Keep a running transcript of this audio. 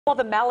Well,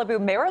 the Malibu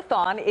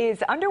Marathon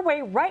is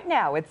underway right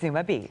now at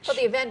Zuma Beach. Well,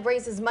 the event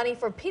raises money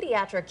for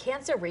pediatric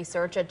cancer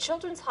research at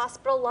Children's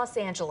Hospital Los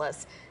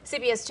Angeles.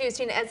 CBS 2's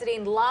Tina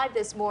Ezzeddine live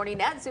this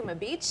morning at Zuma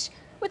Beach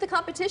with the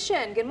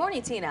competition. Good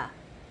morning, Tina.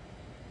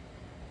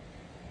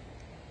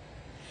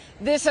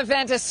 This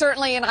event is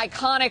certainly an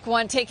iconic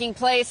one, taking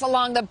place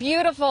along the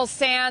beautiful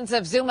sands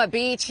of Zuma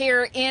Beach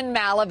here in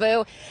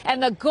Malibu.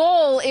 And the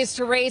goal is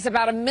to raise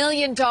about $1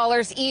 million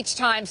each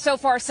time. So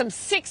far, some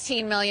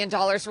 $16 million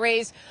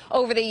raised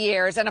over the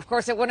years. And of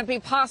course, it wouldn't be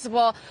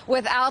possible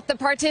without the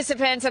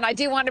participants. And I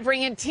do want to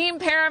bring in Team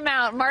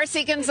Paramount,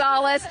 Marci,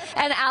 Gonzalez,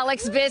 and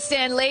Alex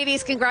Biston.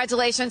 Ladies,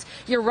 congratulations.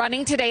 You're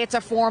running today. It's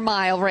a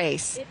 4-mile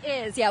race. It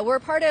is. Yeah, we're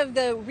part of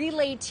the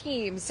relay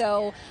team.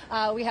 So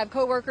we have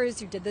coworkers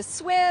who did the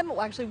swim. Well,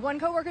 actually, one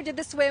coworker did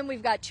the swim.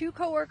 We've got 2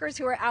 coworkers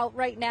who are out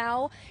right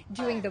now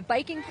doing the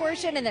biking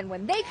portion. And then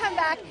when they come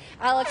back,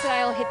 Alex and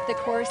I will hit the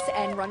course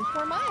and run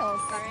 4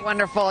 miles.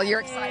 Wonderful. You're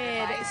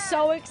excited. Right?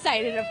 So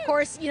excited. Of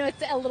course, you know,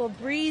 it's a little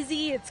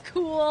breezy. It's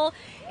cool.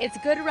 It's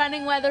good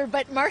running weather.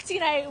 But Marci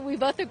and I, we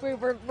both agree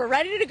we're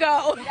ready to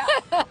go.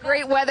 Yeah.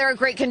 Great weather,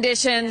 great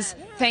conditions.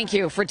 Yeah. Thank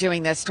you for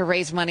doing this to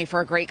raise money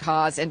for a great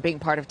cause and being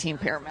part of Team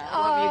Paramount.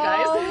 Love you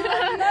guys.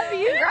 Love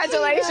you.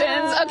 Congratulations.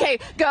 Yeah. Okay,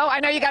 go. I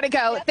know you got to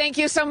go. Yep. Thank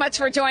you so much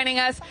for joining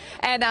us.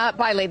 And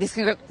bye, ladies.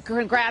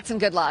 Congrats and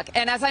good luck.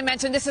 And as I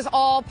mentioned, this is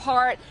all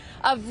part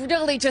of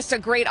really just a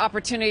great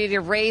opportunity to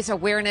raise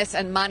awareness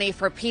and money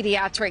for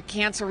pediatric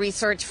cancer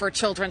research for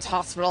Children's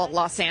Hospital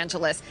Los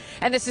Angeles.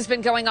 And this has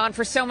been going on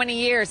for so many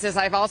years, as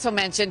I've also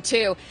mentioned,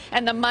 too.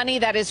 And the money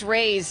that is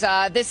raised,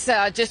 this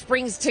just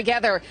brings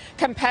together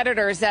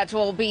competitors that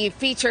will be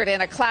featured in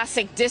a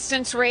classic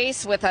distance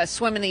race with a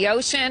swim in the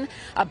ocean,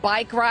 a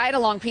bike ride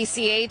along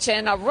PCH,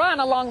 and a run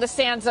along the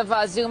sands of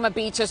Zuma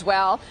Beach as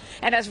well.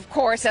 And of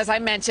course, as I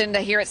mentioned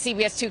here at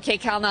CBS 2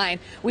 KCAL 9,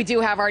 we do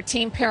have our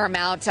Team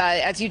Paramount.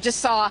 As you just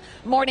saw,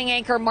 morning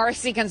anchor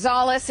Marci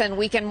Gonzalez and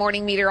weekend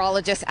morning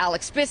meteorologist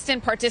Alex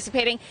Biston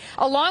participating,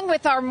 along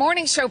with our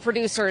morning show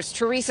producers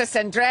Teresa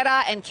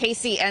Sendretta and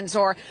Casey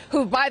Enzor,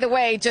 who, by the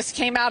way, just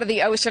came out of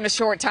the ocean a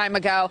short time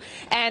ago,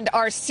 and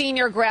our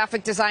senior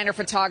graphic designer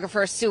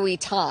photographer Sui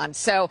Tan.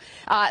 So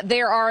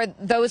there are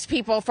those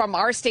people from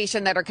our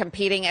station that are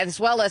competing, as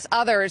well as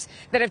others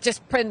that have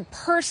just been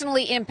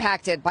personally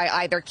impacted by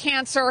either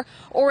cancer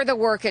or the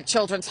work at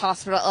Children's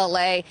Hospital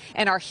LA,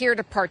 and are here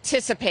to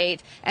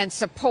participate and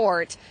support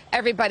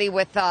everybody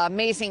with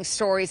amazing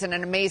stories and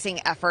an amazing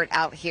effort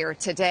out here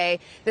today.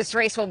 This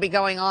race will be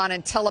going on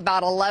until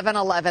about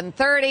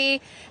 11:30.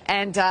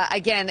 And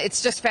again,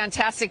 it's just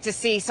fantastic to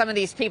see some of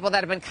these people that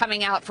have been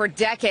coming out for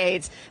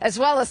decades, as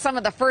well as some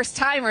of the first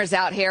timers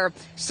out here.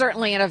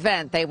 Certainly an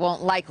event they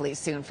won't likely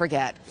soon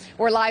forget.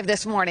 We're live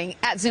this morning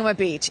at Zuma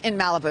Beach in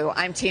Malibu.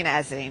 I'm Tina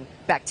Ezzeddine.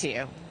 Back to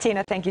you.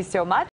 Tina, thank you so much.